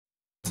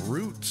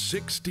Route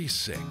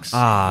 66.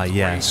 Ah,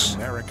 yes.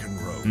 American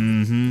road.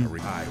 Mm-hmm.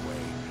 A highway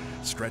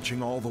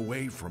stretching all the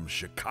way from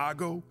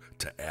Chicago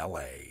to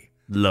LA.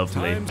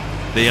 Lovely.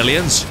 The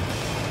aliens?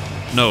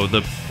 No,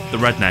 the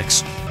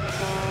rednecks.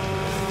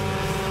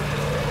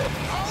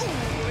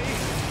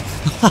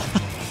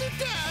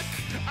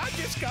 I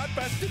just got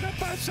busted up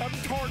by some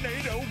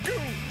tornado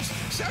goons.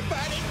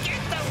 Somebody get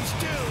those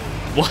two.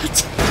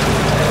 What?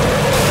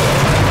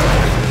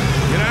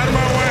 Get out of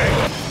my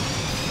way.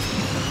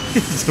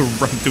 He's a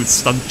run through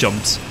stunt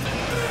jumps.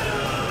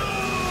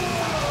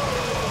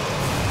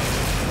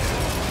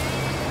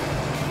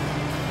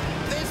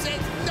 This is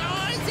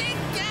noisy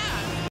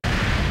gun.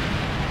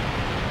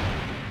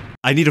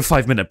 I need a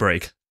 5-minute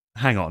break.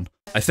 Hang on.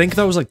 I think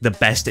that was like the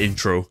best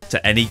intro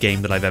to any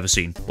game that I've ever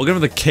seen. We're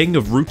going to the king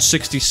of Route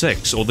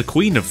 66, or the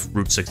queen of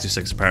Route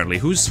 66 apparently.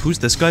 Who's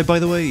this guy, by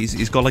the way?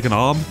 He's got like an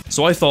arm.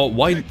 So I thought,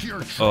 why...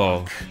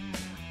 Oh.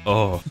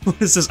 What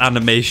is this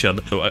animation?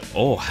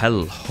 Oh,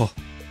 hell. Oh.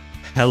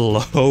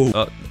 Hello.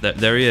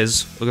 There he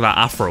is. Look at that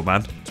afro,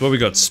 man. So what we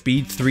got?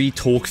 Speed 3,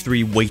 torque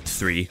 3, weight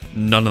 3.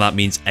 None of that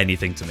means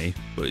anything to me.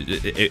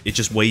 It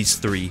just weighs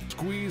 3.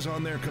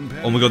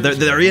 Oh my god,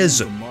 there he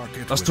is.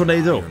 That's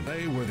Tornado.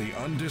 They were the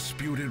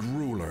undisputed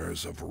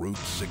rulers of Route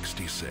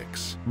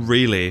 66.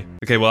 Really?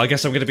 Okay, well, I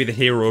guess I'm gonna be the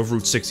hero of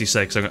Route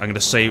 66. I'm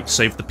gonna save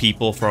the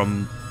people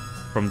from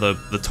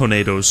the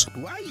tornadoes.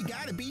 Why you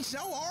gotta be so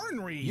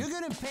ornery? You're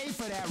gonna pay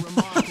for that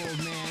remark, old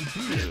man.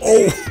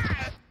 Oh!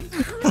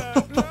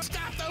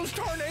 Stop those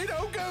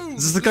tornado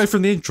goons! Is this the guy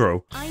from the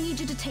intro? I need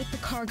you to take the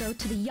cargo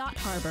to the yacht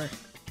harbor.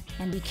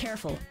 And be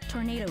careful,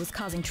 tornado is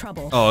causing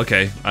trouble. Oh,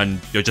 okay. And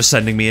you're just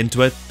sending me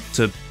into it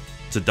to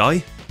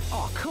die?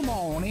 Oh, come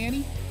on,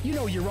 Annie. You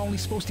know you're only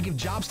supposed to give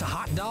jobs to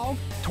Hot Dog.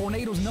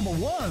 Tornado's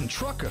 #1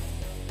 trucker.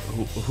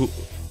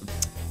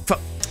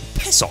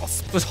 Piss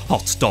off with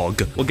Hot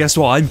Dog. Well, guess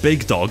what? I'm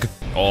Big Dog.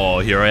 Oh,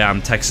 here I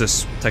am,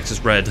 Texas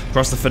Red.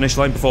 Cross the finish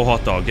line before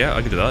Hot Dog. Yeah,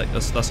 I can do that.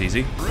 That's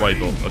easy. Right,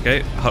 bro.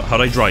 Okay. How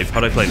do I drive? How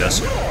do I play this?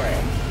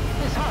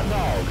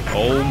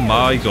 Oh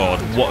my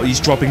god. What? He's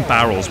dropping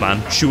barrels,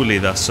 man. Surely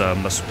that's a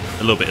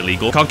little bit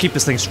illegal. Can't keep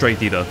this thing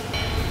straight either.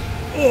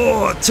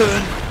 Oh,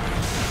 turn.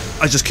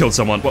 I just killed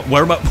someone.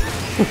 Where am I?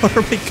 Where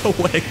am I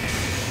going?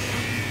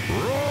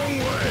 Wrong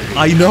way.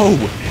 I know.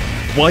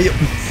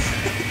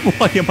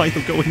 Why am I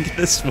going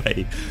this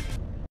way?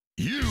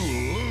 You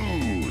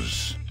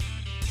lose.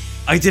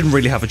 I didn't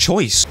really have a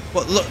choice.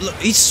 But look,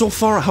 he's so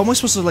far. How am I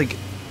supposed to, like,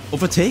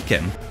 overtake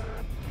him?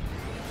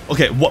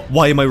 Okay,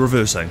 why am I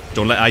reversing?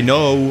 Don't let- I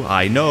know.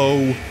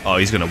 Oh,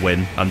 he's gonna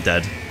win. I'm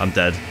dead. I'm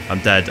dead.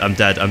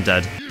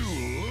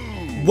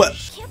 What?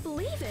 Can't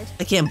believe it.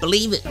 I can't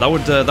believe it. That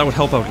would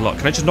help out a lot.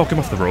 Can I just knock him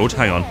off the road?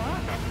 Hang on.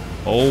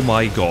 Oh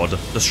my god.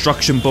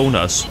 Destruction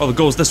bonus. Oh, it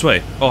goes this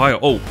way. Oh, hang on.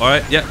 Oh,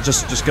 alright. Yeah,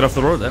 just get off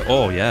the road there.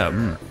 Oh,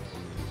 yeah.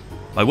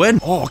 I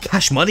win. Oh,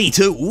 cash money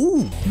too.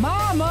 Ooh.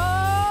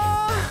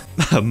 Mama!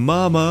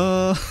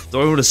 Mama. Do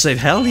I want to save?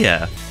 Hell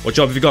yeah. What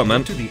job have you got,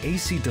 man? To the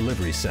AC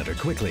delivery center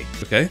quickly.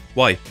 Okay.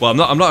 Why?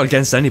 Well, I'm not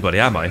against anybody,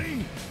 am I?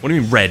 What do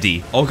you mean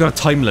ready? Oh, I've got a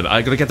time limit.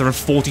 I gotta get there in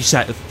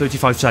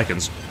 35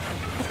 seconds.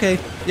 Okay.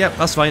 Yeah,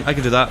 that's fine. I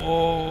can do that.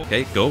 Oh.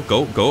 Okay, go.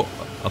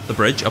 Up the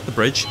bridge.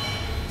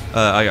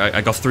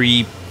 I got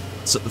 3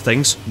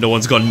 things. No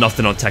one's got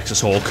nothing on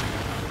Texas Hawk.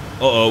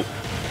 Uh-oh.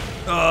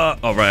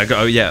 Alright,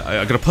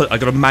 I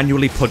gotta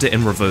manually put it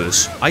in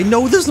reverse. I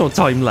know there's no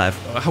time left.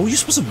 How are you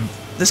supposed to...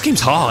 This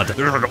game's hard.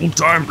 There's no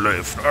time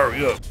left.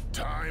 Hurry up.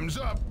 Time's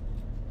up.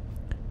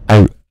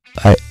 I'm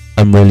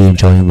really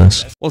enjoying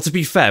this. Well, to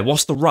be fair,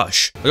 what's the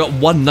rush? I got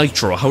 1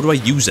 nitro. How do I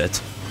use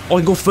it? Oh, I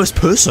can go first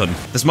person.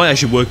 This might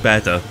actually work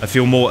better. I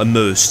feel more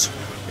immersed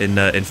in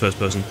first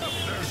person.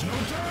 There's no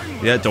time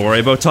left. Yeah, don't worry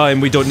about time.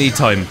 We don't need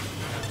time.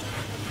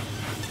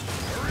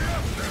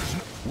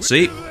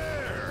 See?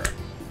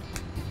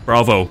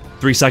 Bravo.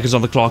 3 seconds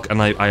on the clock,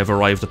 and I have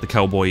arrived at the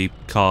cowboy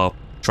car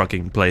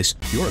trucking place.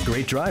 You're a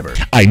great driver.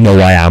 I know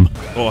I am.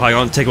 Oh, hang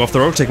on. Take him off the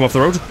road.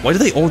 Why do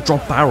they all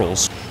drop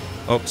barrels?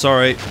 Oh,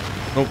 sorry.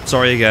 Oh,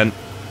 sorry again.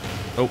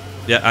 Oh,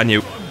 yeah, and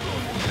you.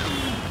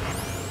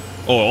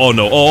 Oh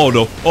no.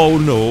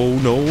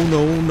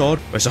 No, not.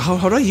 Right, so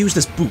how do I use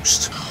this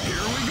boost?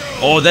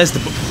 Oh, there's the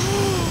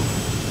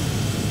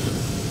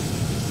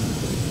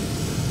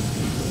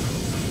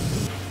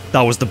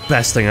That was the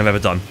best thing I've ever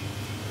done.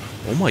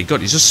 Oh my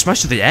god, he's just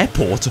smashed at the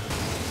airport.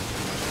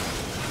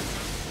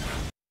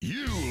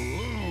 You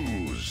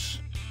lose.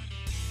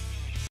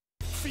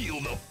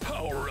 Feel the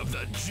power of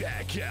the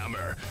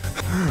jackhammer.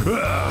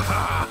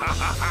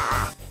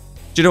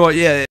 Do you know what?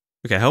 Yeah.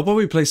 Okay, how about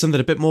we play something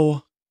a bit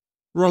more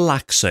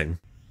relaxing?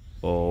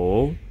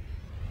 Oh.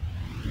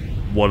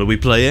 What are we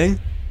playing?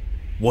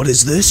 What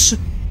is this?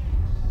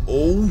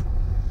 Oh.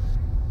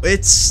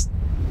 It's...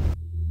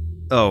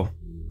 Oh.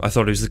 I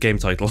thought it was the game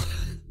title.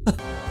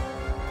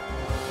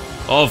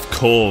 Of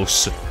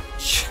course.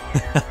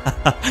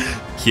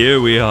 Here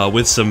we are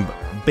with some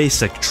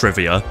basic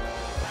trivia.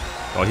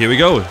 Oh, here we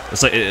go.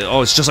 It's like,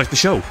 it's just like the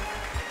show.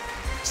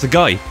 It's the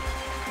guy.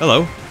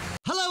 Hello.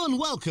 Hello and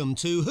welcome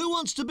to Who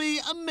Wants to Be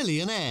a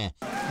Millionaire?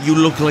 You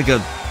look like a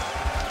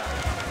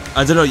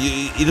I don't know,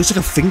 he looks like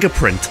a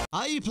fingerprint.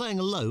 Are you playing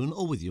alone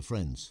or with your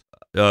friends?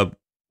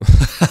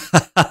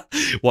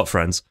 What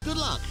friends? Good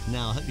luck.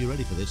 Now, I hope you're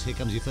ready for this. Here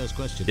comes your first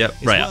question. Yep,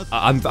 right.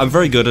 I'm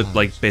very good at,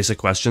 like, basic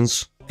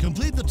questions.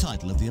 Complete the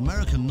title of the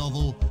American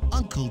novel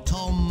Uncle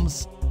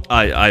Tom's...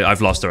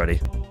 I've lost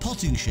already.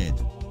 Potting shed.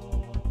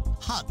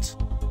 Hut.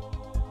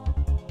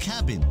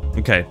 Cabin.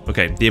 Okay.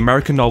 The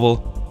American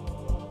novel.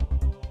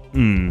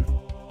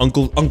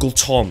 Uncle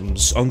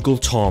Tom's. Uncle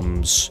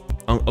Tom's.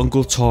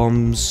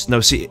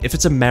 No, see, if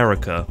it's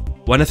America,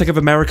 when I think of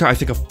America, I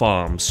think of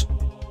farms.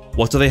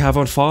 What do they have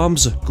on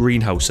farms?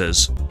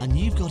 Greenhouses. And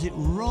you've got it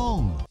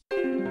wrong.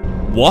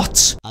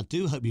 What? I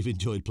do hope you've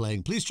enjoyed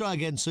playing. Please try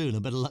again soon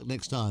and better luck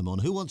next time on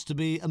Who Wants to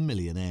Be a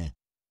Millionaire.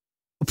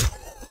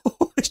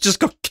 It's just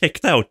got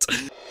kicked out.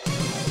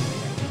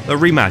 A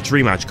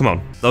rematch, come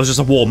on. That was just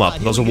a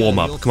warm-up,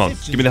 Come on,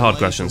 give me the hard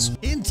questions.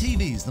 In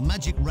TV's The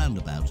Magic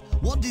Roundabout,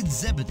 what did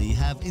Zebedee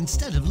have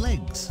instead of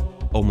legs?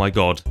 Oh my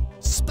god.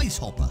 Space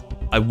hopper.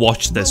 I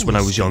watched this when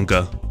I was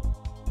younger.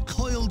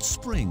 Coiled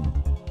spring.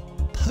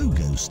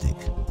 Pogo stick.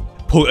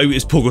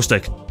 It's pogo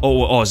stick.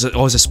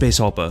 Is it space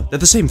hopper? They're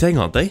the same thing,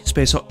 aren't they?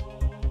 Space hop.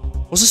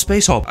 What's a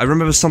space hop? I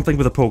remember something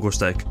with a pogo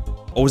stick.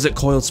 Or was it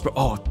coiled spring?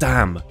 Oh,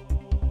 damn.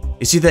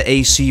 It's either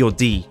A, C, or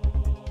D.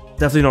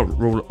 Definitely not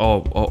roll.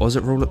 Oh, is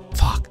it roll?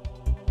 Fuck.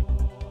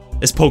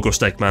 It's pogo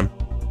stick, man.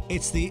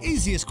 It's the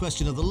easiest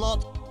question of the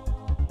lot,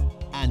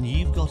 and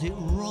you've got it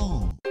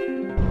wrong.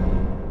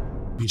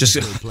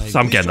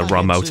 I'm getting a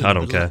rum out. I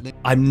don't care.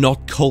 I'm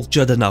not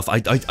cultured enough.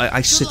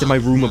 I sit in my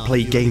room and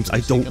play games.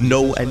 I don't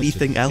know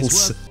anything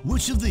else.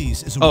 Which of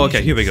these is a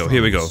okay. Here we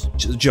go.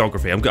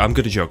 Geography. I'm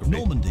good at geography.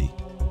 Normandy.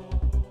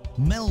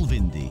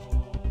 Melvindy.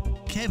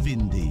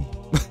 Kevindy.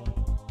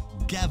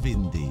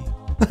 Gavindy.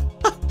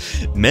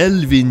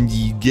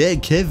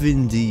 Melvindy.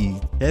 Kevin.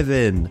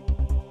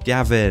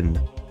 Gavin.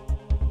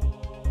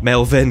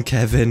 Melvin.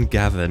 Kevin.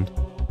 Gavin.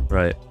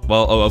 Right.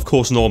 Well, of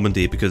course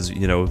Normandy, because,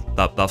 you know,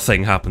 that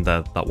thing happened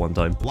there that one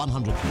time.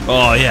 100 quid.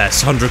 Oh,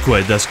 yes, 100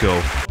 quid, let's go.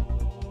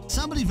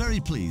 Somebody very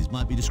pleased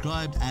might be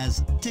described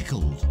as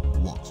tickled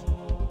what?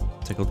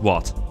 Tickled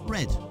what?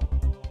 Red.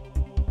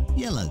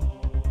 Yellow.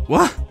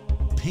 What?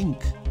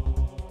 Pink.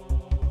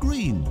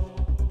 Green.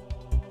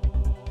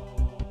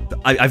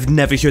 I've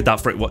never heard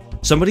that phrase. What?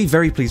 Somebody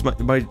very pleased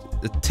might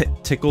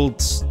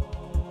tickled...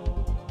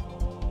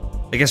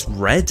 I guess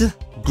red?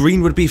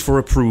 Green would be for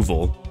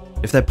approval.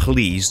 If they're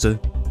pleased.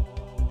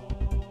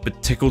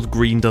 But tickled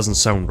green doesn't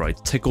sound right.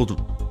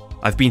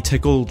 I've been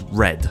tickled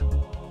red.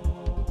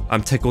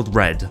 I'm tickled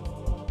red.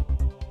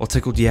 Or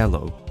tickled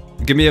yellow.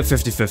 Give me a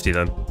 50-50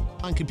 then.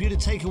 And computer,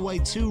 take away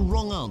 2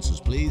 wrong answers,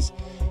 please.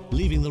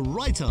 Leaving the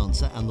right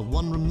answer and the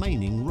one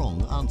remaining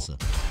wrong answer.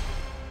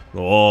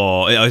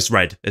 Oh, it's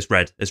red. It's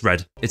red. It's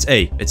red. It's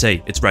A.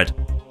 It's red.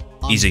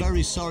 Easy. I'm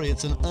very sorry,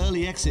 it's an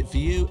early exit for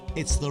you.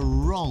 It's the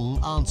wrong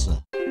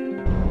answer.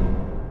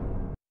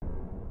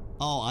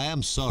 Oh, I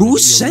am sorry. Who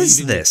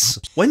says this?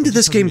 When did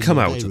this game come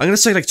out? I'm gonna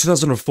say like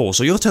 2004,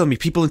 so you're telling me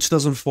people in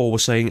 2004 were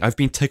saying, I've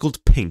been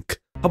tickled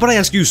pink. How about I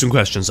ask you some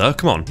questions, sir?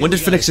 Come on. When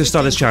did Phonixia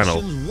start his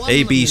channel?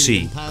 A, B,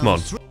 C. Come on.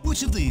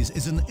 Which of these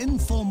is an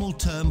informal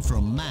term for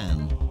a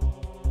man?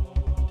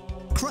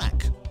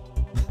 Crack.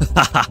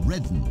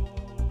 Redden.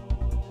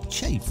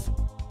 Chafe.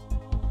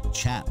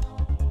 Chap.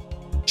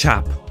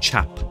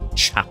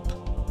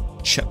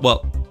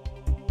 Well...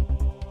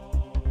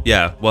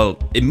 Yeah, well,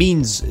 it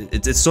means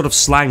it's sort of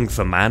slang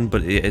for man,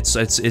 but it's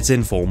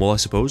informal, I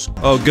suppose.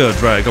 Oh, good,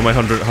 right, I got my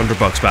 100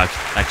 bucks back.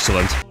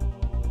 Excellent.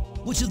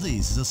 Which of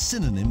these is a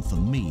synonym for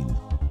mean?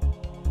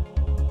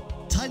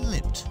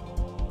 Tight-lipped,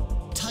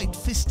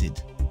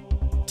 tight-fisted,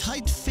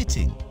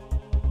 tight-fitting,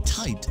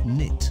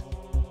 tight-knit.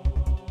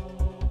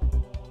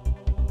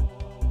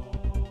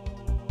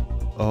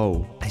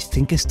 Oh, I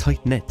think it's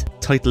tight-knit.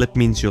 Tight-lip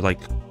means you're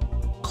like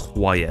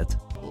quiet.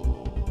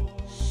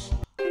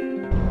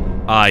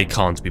 I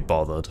can't be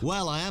bothered.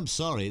 Well, I am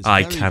sorry.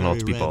 I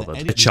cannot be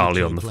bothered.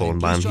 Charlie on the phone,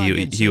 man.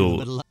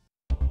 He'll...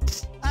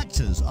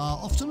 Actors are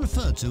often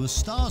referred to as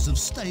stars of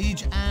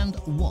stage and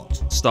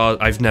what?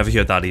 I've never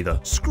heard that either.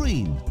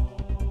 Screen.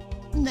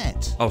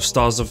 Net. Oh,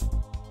 stars of...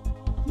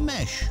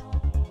 Mesh.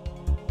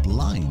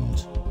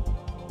 Blind.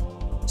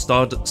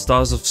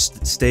 Stars of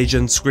stage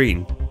and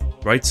screen.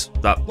 Right?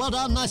 That... Well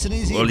done, nice and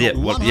easy. Well,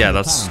 yeah,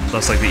 that's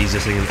like the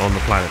easiest thing on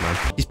the planet,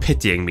 man. He's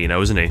pitying me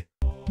now, isn't he?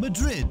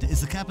 Madrid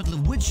is the capital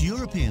of which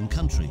European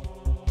country?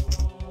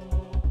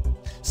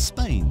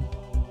 Spain.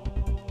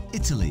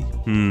 Italy.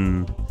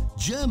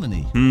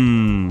 Germany.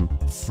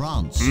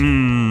 France.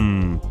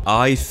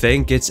 I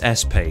think it's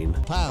Spain.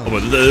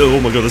 Oh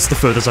my god, that's the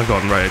furthest I've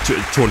gotten. Right,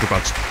 200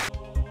 bucks.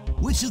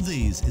 Which of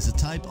these is a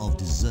type of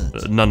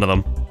dessert? None of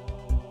them.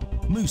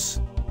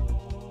 Mousse.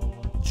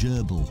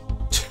 Gerbil.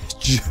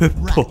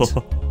 Gerbil.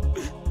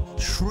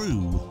 Rat.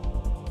 Shrew.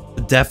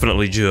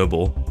 Definitely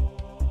gerbil.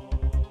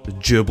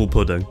 Gerbil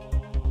pudding.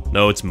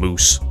 No, it's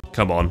mousse.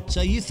 Come on.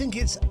 So you think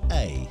it's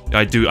A?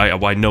 I do.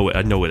 I know it.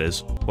 I know it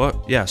is.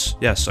 What? Yes.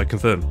 I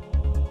confirm.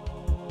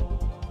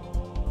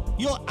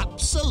 You're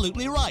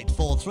absolutely right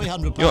for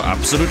 £300. You're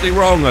absolutely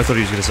wrong, I thought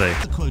he was going to say.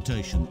 The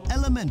quotation,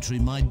 elementary,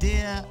 my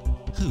dear,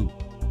 who?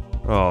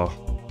 Oh.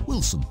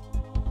 Wilson.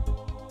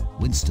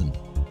 Winston.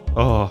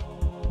 Oh.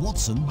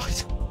 Watson.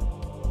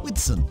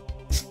 Whitson.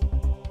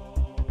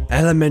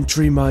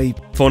 Elementary, my...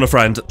 Phone a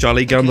friend.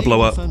 Charlie, get on the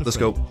blower. Let's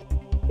go.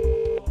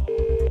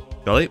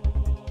 Charlie?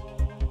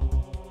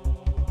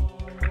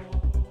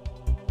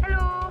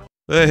 Hello.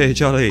 Hey,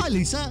 Charlie. Hi,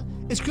 Lisa.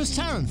 It's Chris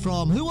Tarrant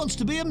from Who Wants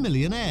to Be a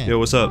Millionaire? Yo,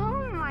 what's up? Oh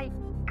my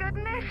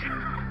goodness.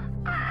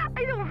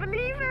 I don't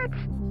believe it.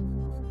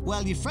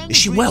 Well, your friend Is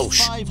she reached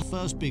Welsh? 5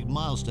 first big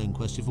milestone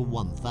question for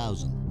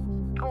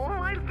 1,000. Oh,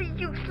 I'll be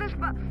useless,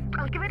 but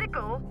I'll give it a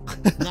go.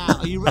 Now,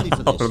 are you ready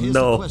for this? Oh, Here's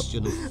no. the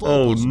question of 4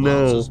 Oh, possible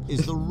no. answers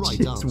is the right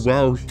It's answer.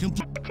 Welsh.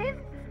 Detective?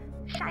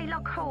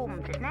 Sherlock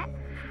Holmes, isn't it?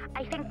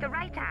 I think the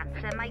right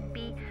answer might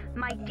be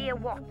my dear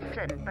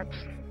Watson, but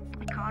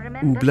I can't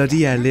remember. Ooh,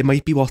 bloody hell, it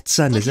might be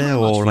Watson, is Thank it? you very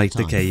much for Alright,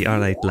 your time. okay,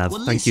 alright, love.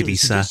 Well, Thank you,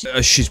 Lisa, Lisa.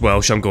 it's She's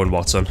Welsh, I'm going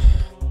Watson.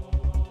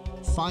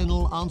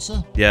 Final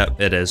answer? Yeah,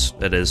 it is.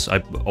 It is. I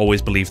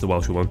always believe the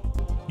Welsh one.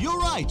 You're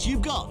right,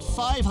 you've got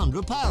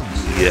 £500.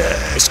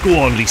 Yes, go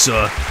on,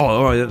 Lisa. Oh,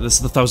 alright, this is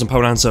the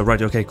 £1,000 answer.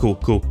 Right, okay, cool,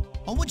 cool.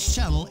 On which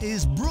channel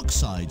is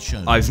Brookside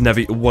shown? I've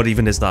never... What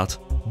even is that?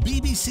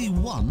 BBC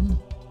 1,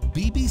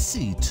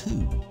 BBC 2,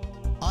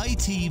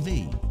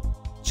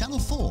 ITV, Channel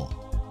 4.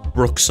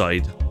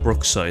 Brookside.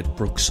 What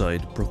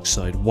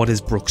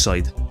is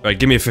Brookside? Right,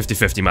 give me a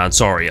 50-50, man.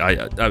 Sorry,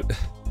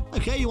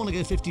 Okay, you want to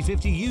go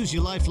 50-50? Use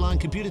your lifeline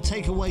computer.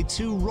 Take away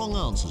 2 wrong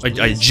answers. I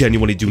please.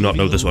 genuinely do not Give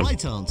know you this the one.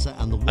 Right answer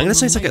and the I'm gonna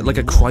say it's like a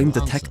remaining crime wrong answer.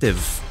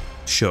 detective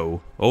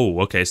show. Oh,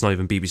 okay, it's not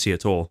even BBC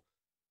at all.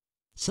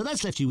 So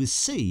that's left you with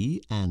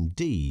C and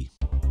D.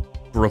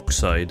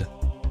 Brookside.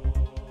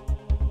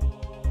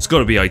 It's got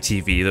to be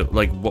ITV.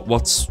 Like,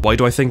 what's? Why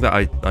do I think that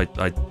I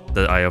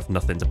have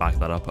nothing to back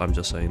that up? I'm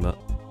just saying that.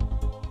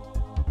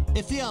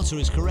 If the answer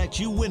is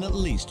correct, you win at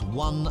least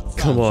 £1,000.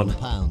 Come on,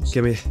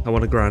 give me. I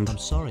want a grand. I'm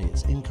sorry,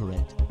 it's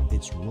incorrect.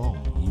 It's wrong.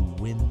 You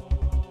win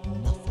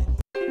nothing.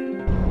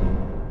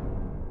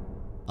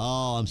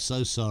 Oh, I'm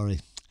so sorry.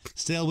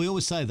 Still, we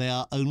always say they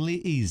are only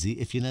easy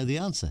if you know the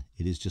answer.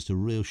 It is just a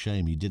real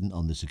shame you didn't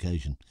on this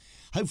occasion.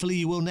 Hopefully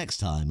you will next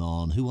time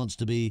on Who Wants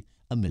to Be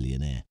a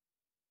Millionaire.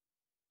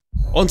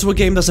 Onto a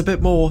game that's a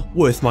bit more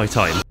worth my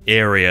time.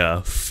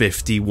 Area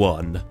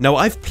 51. Now,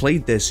 I've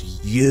played this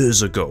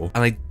years ago,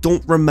 and I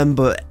don't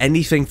remember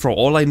anything from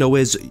all I know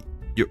is,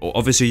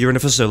 obviously you're in a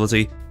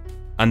facility,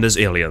 and there's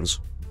aliens,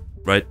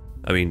 right?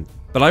 I mean,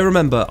 but I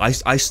remember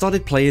I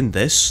started playing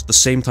this the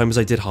same time as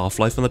I did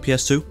Half-Life on the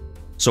PS2,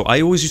 so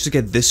I always used to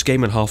get this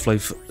game and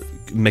Half-Life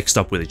mixed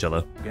up with each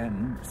other.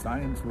 Again,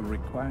 science will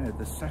require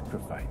the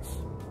sacrifice.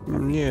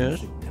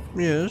 Yes,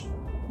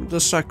 the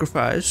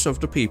sacrifice of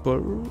the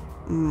people.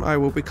 I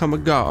will become a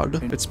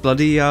god. It's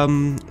bloody,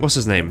 what's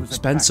his name?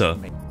 Spencer.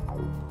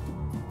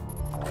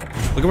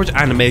 Look how much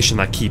animation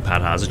that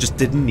keypad has. It just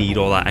didn't need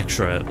all that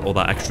extra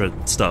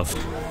stuff.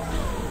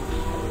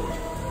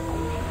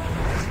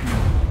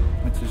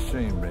 It's a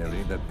shame,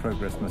 really, that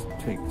progress must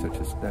take such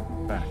a step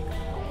back.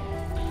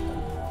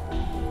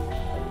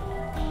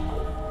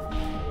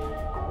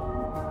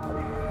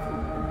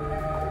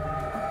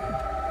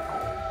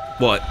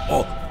 What?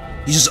 Oh,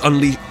 he just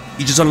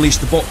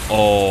unleashed the bot.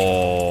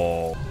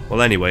 Oh.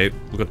 Well, anyway,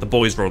 we've got the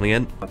boys rolling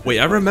in. Wait,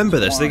 I remember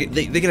this. They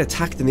get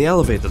attacked in the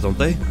elevator, don't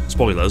they?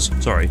 Spoilers.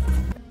 Sorry.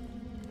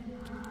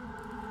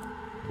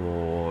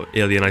 Oh,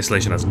 Alien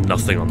Isolation has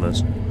nothing on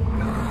this.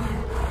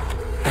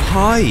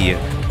 Hi.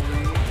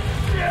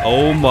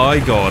 Oh my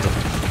god.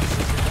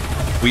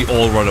 We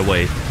all run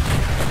away.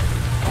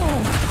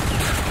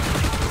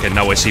 Okay,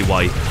 now I see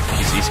why.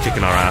 He's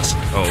kicking our ass.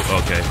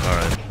 Oh, okay,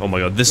 alright. Oh my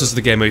god, this is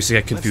the game I used to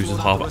get confused with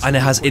half. And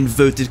it has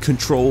inverted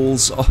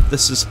controls. Oh,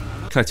 this is...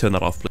 Can I turn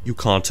that off, please? You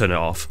can't turn it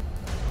off.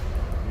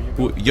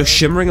 Ooh, you're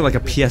shimmering like a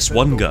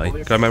PS1 guy.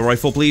 Can I have my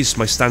rifle, please?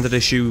 My standard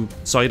issue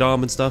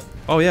sidearm and stuff?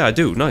 Oh yeah, I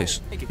do. Nice.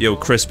 Yo,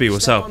 Crispy,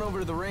 what's up? Step on over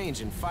to the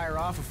range and fire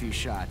off a few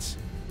shots.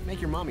 Make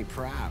your mommy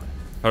proud.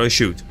 How do I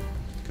shoot?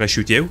 Can I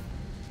shoot you?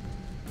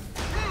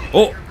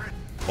 Oh!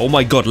 Oh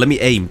my god, let me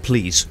aim,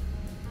 please.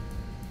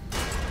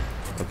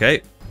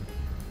 Okay.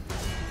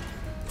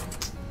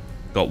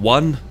 Got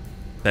one.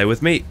 Bear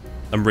with me.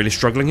 I'm really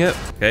struggling here.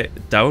 Okay,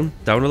 down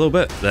a little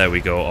bit. There we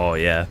go. Oh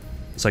yeah.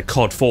 It's like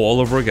COD 4 all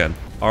over again.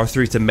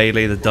 R3 to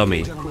melee the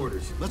dummy.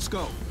 Let's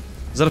go.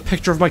 Is that a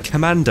picture of my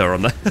commander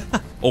on there?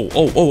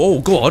 Oh,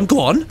 go on.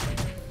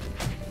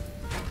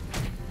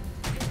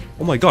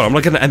 Oh my god, I'm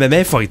like an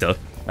MMA fighter.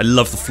 I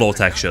love the floor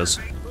textures.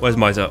 Where's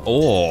my...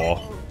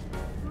 Oh.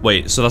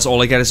 Wait, so that's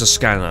all I get is a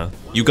scanner.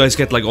 You guys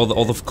get like all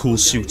the cool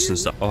suits and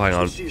stuff. Oh, hang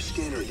on.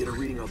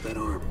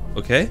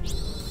 Okay.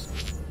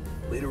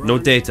 No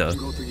data.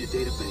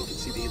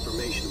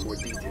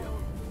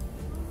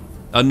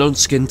 Unknown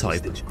skin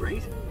type.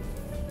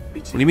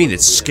 What do you mean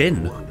it's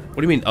skin? What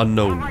do you mean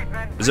unknown?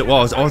 Is it,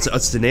 well,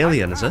 it's an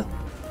alien, is it?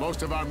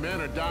 Most of our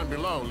men are down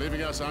below,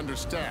 leaving us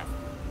understaffed.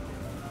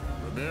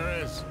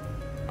 Ramirez,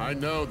 I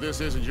know this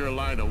isn't your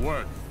line of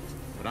work,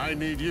 but I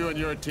need you and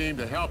your team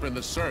to help in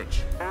the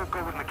search. I'll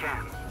go with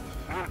McCann.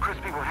 Me and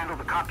Crispy will handle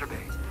the copter bay.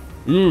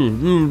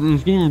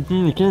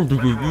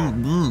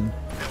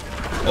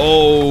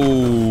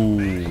 Oh,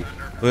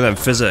 look at them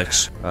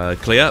physics.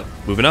 Clear.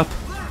 Moving up.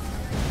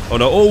 Oh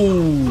no.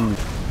 Oh.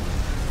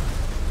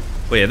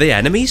 Wait, are they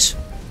enemies?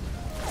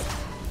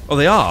 Oh,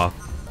 they are.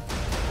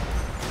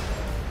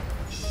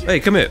 Hey,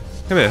 come here.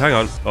 Come here. Hang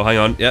on. Oh, hang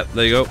on. Yep,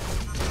 there you go.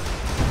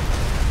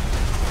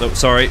 No,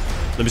 sorry.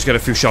 Let me just get a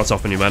few shots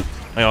off on you, man.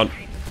 Hang on.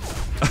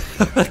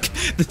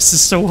 This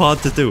is so hard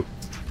to do.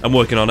 I'm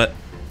working on it.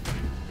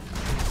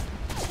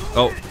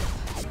 Oh.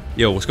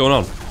 Yo, what's going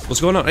on?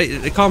 What's going on?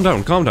 Hey, calm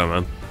down,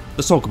 man.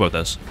 Let's talk about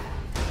this.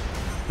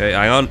 Okay,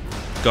 hang on.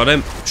 Got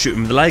him. Shoot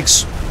him in the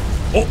legs.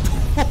 Oh!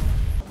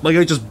 My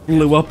guy just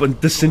blew up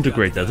and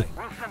disintegrated.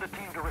 We'll send a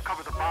team to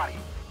recover the body.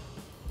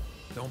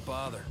 Don't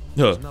bother.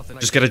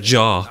 Just get a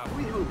jar.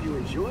 We hope you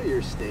enjoy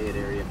your stay at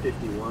Area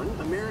 51,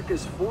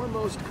 America's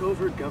foremost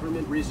covert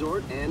government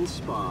resort and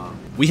spa.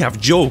 We have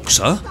jokes,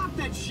 huh? Stop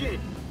that shit!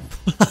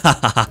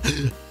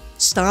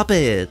 Stop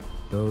it.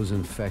 Those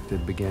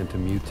infected began to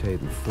mutate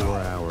in 4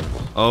 hours.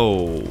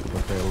 Oh.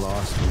 But they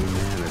lost in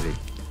humanity.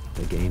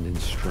 They gained in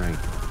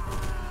strength.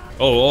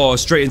 Oh,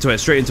 straight into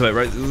it,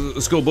 right?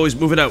 Let's go, boys,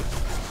 move it out.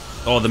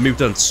 Oh, the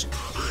mutants.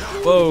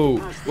 Whoa,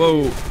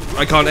 whoa,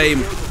 I can't aim.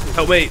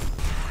 Help me.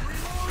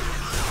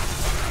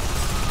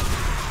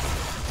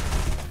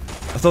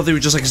 I thought they were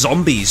just like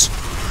zombies.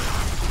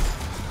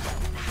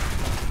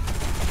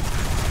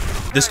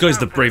 This guy's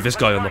the bravest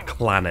guy on the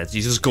planet.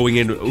 He's just going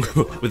in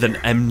with an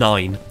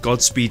M9.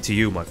 Godspeed to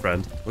you, my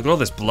friend. Look at all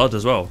this blood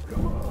as well.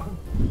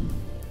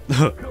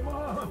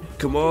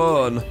 Come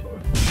on.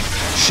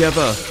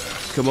 Sheva.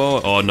 Come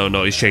on. Oh,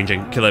 no, he's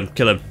changing. Kill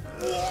him.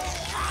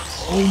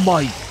 Oh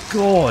my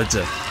god.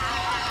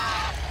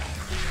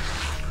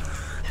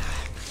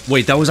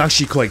 Wait, that was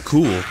actually quite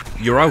cool.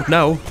 You're out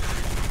now.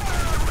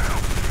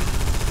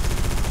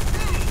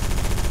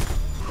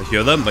 I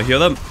hear them.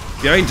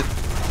 Behind.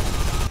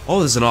 Oh,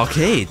 there's an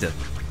arcade.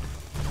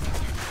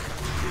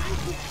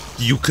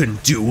 You can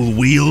dual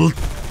wield.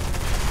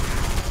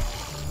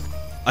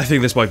 I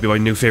think this might be my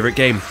new favorite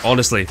game.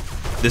 Honestly,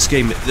 this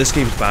game's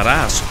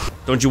badass.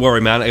 Don't you worry,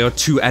 man. I got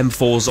 2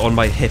 M4s on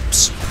my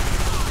hips.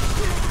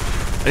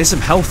 I need some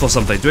health or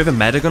something. Do we have a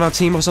medic on our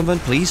team or something,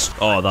 please?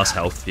 Oh, that's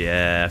health.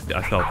 Yeah,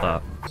 I felt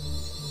that.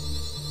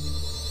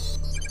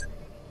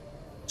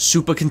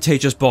 Super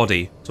contagious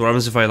body. So what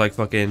happens if I, like,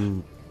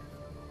 fucking...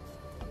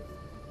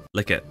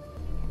 lick it?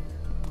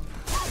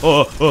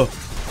 Oh.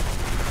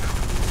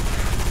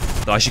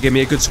 That actually gave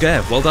me a good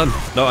scare. Well done.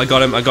 No, I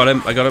got him.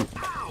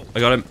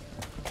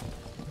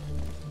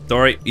 Don't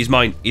worry. He's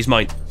mine.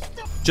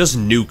 Just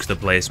nuke the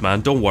place,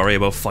 man. Don't worry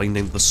about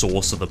finding the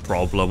source of the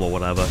problem or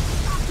whatever.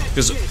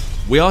 Because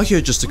we are here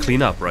just to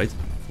clean up, right?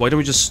 Why don't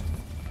we just...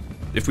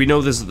 if we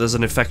know there's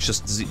an infectious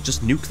disease,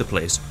 just nuke the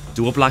place.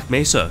 Do a Black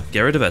Mesa.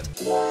 Get rid of it.